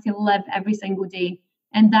that wants to live every single day.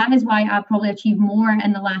 And that is why I've probably achieved more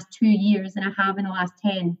in the last 2 years than I have in the last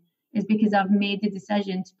 10, is because I've made the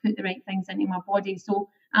decision to put the right things into my body. So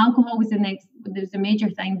alcohol was the major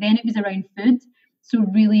thing. Then it was around food. So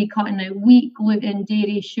really cutting out wheat, gluten,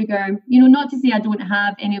 dairy, sugar, not to say I don't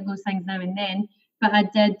have any of those things now and then, but I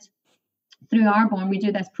did through Arbonne. We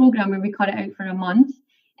do this program where we cut it out for a month,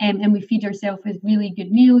 and we feed ourselves with really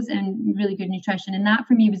good meals and really good nutrition. And that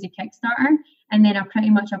for me was a Kickstarter. And then I pretty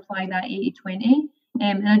much apply that 80-20.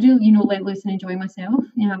 And I do, let loose and enjoy myself,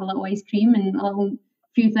 have a little ice cream and a little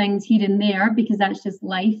few things here and there, because that's just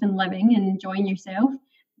life and living and enjoying yourself.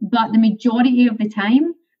 But the majority of the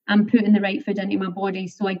time, I'm putting the right food into my body.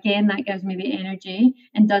 So again, that gives me the energy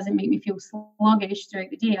and doesn't make me feel sluggish throughout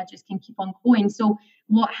the day. I just can keep on going. So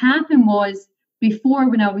what happened was, before,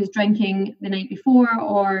 when I was drinking the night before,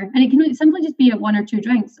 and it can simply just be 1 or 2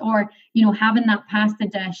 drinks, or, having that pasta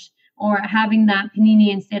dish, or having that panini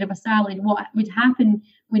instead of a salad, what would happen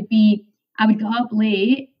would be I would get up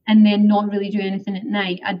late and then not really do anything at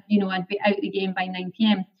night. I'd be out the game by 9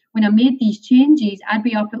 p.m. When I made these changes, I'd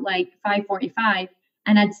be up at 5:45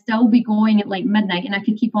 and I'd still be going at midnight, and I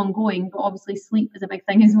could keep on going. But obviously sleep is a big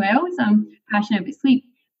thing as well. So I'm passionate about sleep.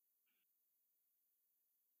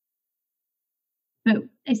 But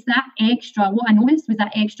it's that extra, what I noticed was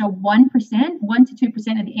that extra 1%, 1 to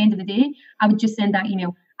 2% at the end of the day, I would just send that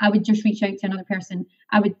email. I would just reach out to another person.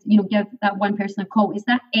 I would, give that one person a call. It's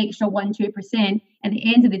that extra 1-2% at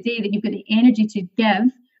the end of the day that you've got the energy to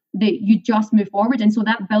give that you just move forward. And so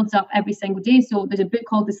that builds up every single day. So there's a book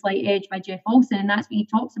called The Slight Edge by Jeff Olson, and that's what he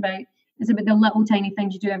talks about. It's about the little tiny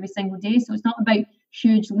things you do every single day. So it's not about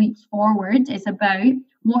huge leaps forward. It's about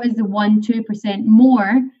what is the 1-2%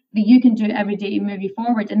 more that you can do every day to move you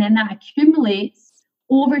forward. And then that accumulates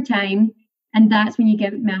over time. And that's when you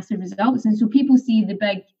get massive results. And so people see the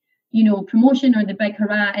big, promotion or the big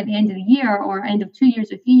hurrah at the end of the year or end of 2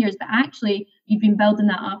 years or 3 years, but actually you've been building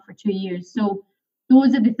that up for 2 years. So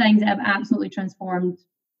those are the things that have absolutely transformed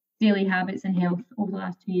daily habits and health over the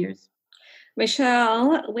last 2 years.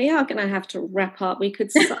 Michelle, we are going to have to wrap up. We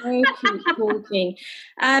could so keep talking.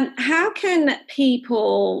 How can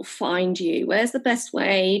people find you? Where's the best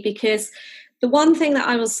way? Because the one thing that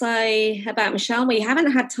I will say about Michelle, we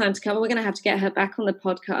haven't had time to cover, we're going to have to get her back on the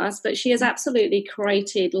podcast, but she has absolutely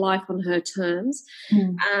created life on her terms.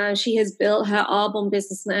 She has built her Arbonne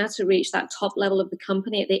business now to reach that top level of the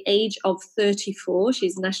company at the age of 34.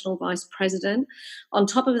 She's national vice president. On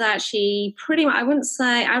top of that, she pretty much,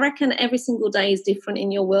 I reckon every single day is different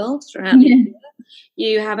in your world throughout the year.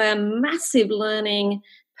 You have a massive learning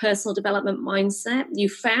personal development mindset. You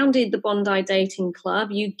founded the Bondi Dating Club.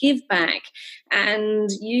 You give back, and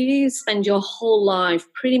you spend your whole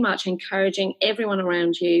life pretty much encouraging everyone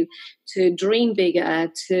around you to dream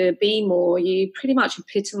bigger, to be more. You pretty much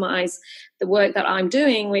epitomize the work that I'm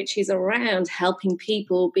doing, which is around helping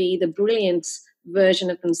people be the brilliant version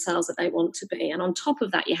of themselves that they want to be. And on top of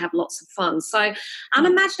that, you have lots of fun. So I'm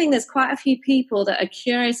imagining there's quite a few people that are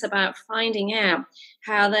curious about finding out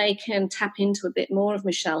how they can tap into a bit more of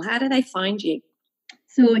Michelle. How do they find you?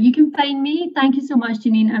 So you can find me. Thank you so much,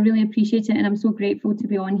 Janine. I really appreciate it. And I'm so grateful to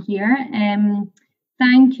be on here.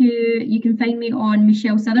 Thank you. You can find me on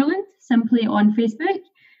Michelle Sutherland, simply on Facebook.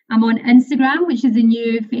 I'm on Instagram, which is a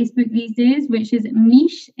new Facebook these days, which is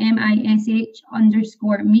Mish,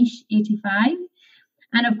 _Mish85.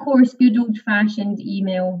 And of course, good old-fashioned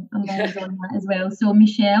email. I'm always on that as well. So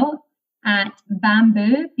Michelle at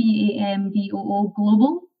bamboo, BAMBOO,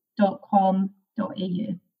 global.com.au.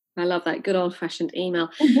 I love that good old-fashioned email.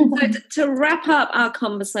 So to wrap up our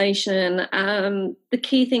conversation, the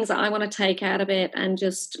key things that I want to take out of it and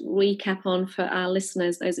just recap on for our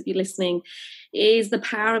listeners, those of you listening, is the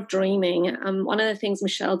power of dreaming. One of the things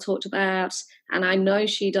Michelle talked about, and I know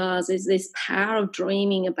she does, is this power of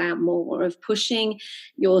dreaming about more, of pushing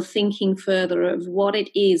your thinking further, of what it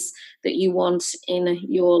is that you want in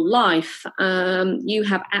your life. You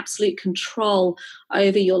have absolute control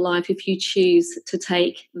over your life if you choose to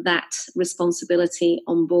take that responsibility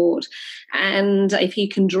on board. And if you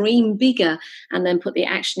can dream bigger and then put the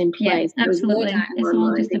action in place. Yeah, absolutely. It's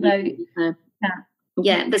all just about that.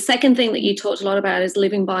 Yeah, the second thing that you talked a lot about is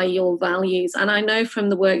living by your values. And I know from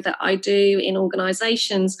the work that I do in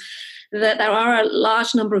organizations that there are a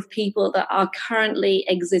large number of people that are currently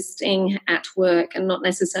existing at work and not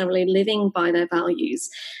necessarily living by their values.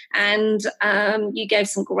 And you gave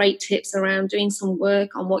some great tips around doing some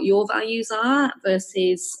work on what your values are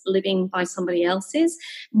versus living by somebody else's,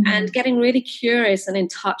 and getting really curious and in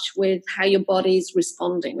touch with how your body's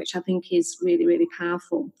responding, which I think is really, really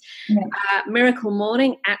powerful. Yeah. Miracle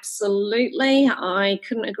morning, absolutely. I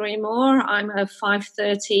couldn't agree more. I'm a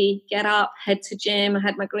 5:30 get up, head to gym, I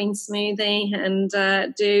had my green smoothie and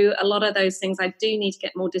do a lot of those things. I do need to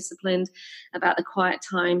get more disciplined about the quiet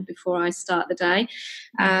time before I start the day.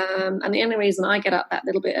 And the only reason I get up that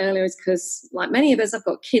little bit earlier is because, like many of us, I've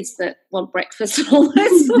got kids that want breakfast and all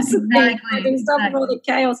those sorts of things. I do stuff before the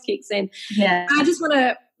chaos kicks in. Yeah. I just want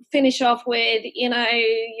to finish off with,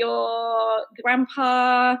 your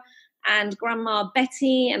grandpa and grandma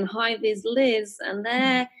Betty and High Vis Liz and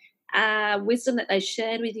their wisdom that they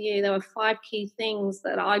shared with you. There were 5 key things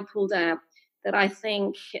that I pulled out that I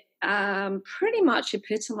think pretty much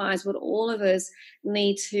epitomize what all of us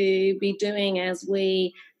need to be doing as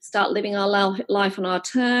we start living our life on our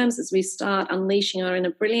terms, as we start unleashing our inner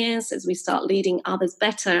brilliance, as we start leading others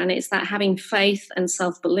better. And it's that having faith and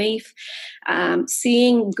self-belief,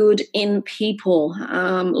 seeing good in people,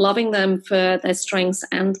 loving them for their strengths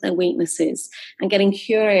and their weaknesses, and getting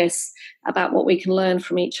curious about what we can learn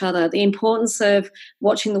from each other. The importance of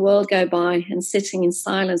watching the world go by and sitting in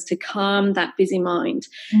silence to calm that busy mind.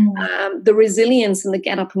 The resilience and the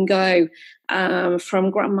get up and go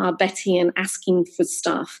from Grandma Betty and asking for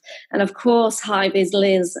stuff. And of course, High Vis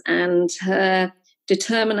Liz and her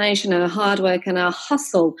determination, her hard work and her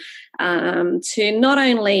hustle to not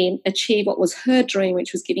only achieve what was her dream,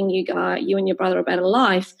 which was giving you and your brother a better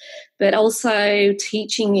life, but also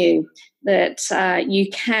teaching you that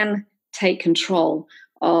you can take control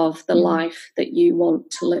of the life that you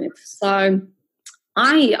want to live. So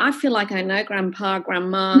I feel like I know Grandpa,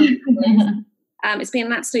 Grandma, It's been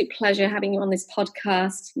an absolute pleasure having you on this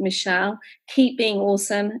podcast, Michelle. Keep being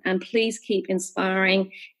awesome, and please keep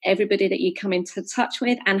inspiring everybody that you come into touch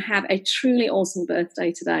with, and have a truly awesome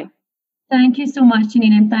birthday today. Thank you so much,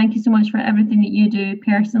 Janine, and thank you so much for everything that you do.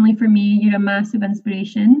 Personally, for me, you're a massive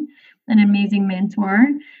inspiration, an amazing mentor,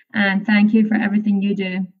 and thank you for everything you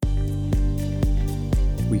do.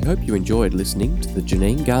 We hope you enjoyed listening to The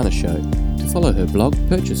Janine Garner Show. To follow her blog,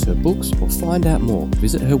 purchase her books, or find out more,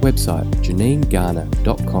 visit her website,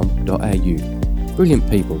 janinegarner.com.au. Brilliant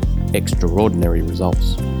people, extraordinary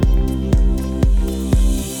results.